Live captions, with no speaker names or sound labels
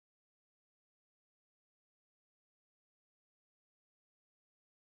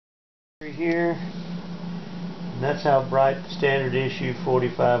Here, and that's how bright the standard issue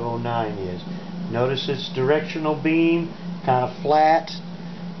 4509 is. Notice its directional beam, kind of flat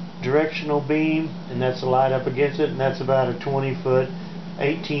directional beam, and that's the light up against it, and that's about a 20 foot,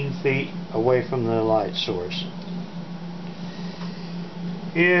 18 feet away from the light source.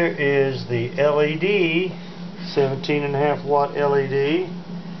 Here is the LED, 17.5 watt LED,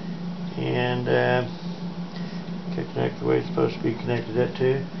 and connect the way it's supposed to be connected that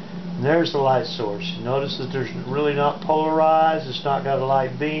too. And there's the light source. Notice that there's really not polarized, it's not got a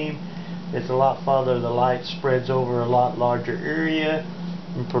light beam, it's a lot farther, the light spreads over a lot larger area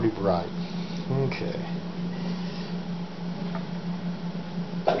and pretty bright. Okay.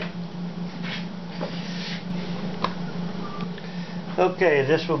 Okay,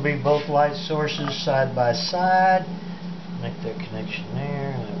 this will be both light sources side by side. Make that connection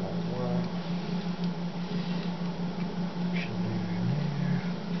there. That won't work.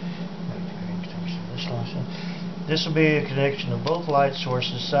 This will be a connection of both light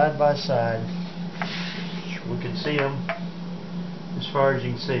sources side by side. We can see them as far as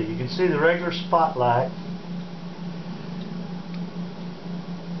you can see. You can see the regular spotlight.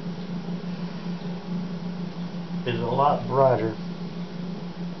 Is a lot brighter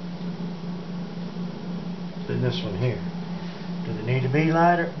than this one here. Do they need to be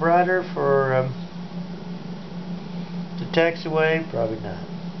brighter for the taxiway? Probably not.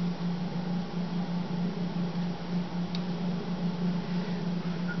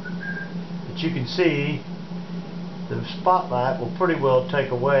 But you can see the spotlight will pretty well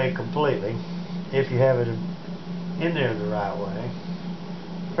take away completely, if you have it in there the right way,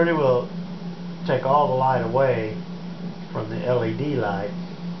 pretty well take all the light away from the LED light,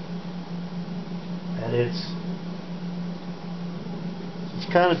 and it's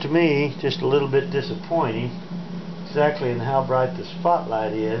kind of, to me, just a little bit disappointing exactly in how bright the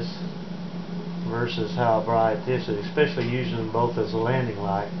spotlight is versus how bright this is, especially using them both as a landing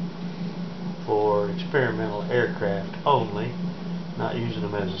light for experimental aircraft only, not using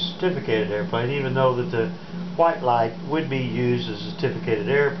them as a certificated airplane, even though that the white light would be used as a certificated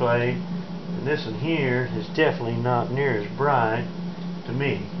airplane. And this one here is definitely not near as bright to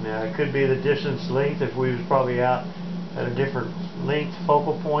me. Now it could be the distance length, if we was probably out at a different length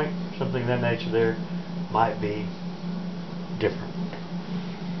focal point, something of that nature, there might be different.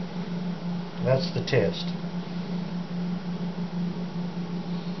 That's the test.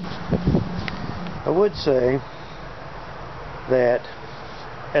 I would say that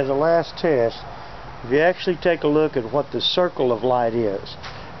as a last test, if you actually take a look at what the circle of light is,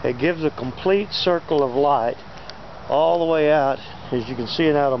 it gives a complete circle of light all the way out, as you can see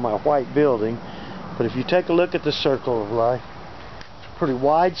it out of my white building. But if you take a look at the circle of light, it's a pretty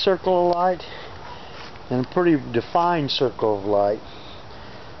wide circle of light and a pretty defined circle of light.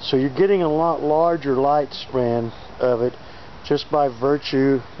 So you're getting a lot larger light span of it just by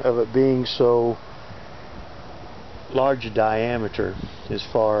virtue of it being so large a diameter as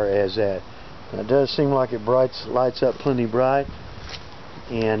far as that. Now, it does seem like it lights up plenty bright,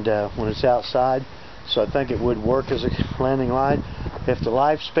 and when it's outside, so I think it would work as a landing light. If the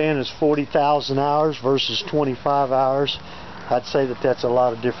lifespan is 40,000 hours versus 25 hours, I'd say that that's a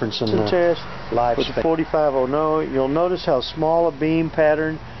lot of difference in the lifespan. With the 4509, you'll notice how small a beam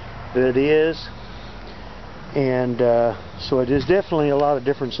pattern that it is, and so it is definitely a lot of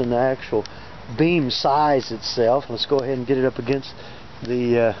difference in the actual beam size itself. Let's go ahead and get it up against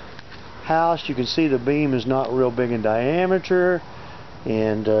the house. You can see the beam is not real big in diameter,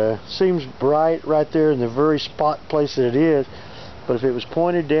 and seems bright right there in the very spot place that it is. But if it was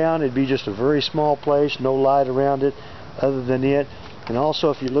pointed down, it'd be just a very small place, no light around it other than it. And also,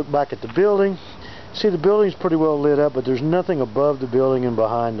 if you look back at the building, see the building's pretty well lit up, but there's nothing above the building and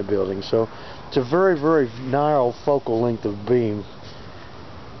behind the building. So it's a very, very narrow focal length of beam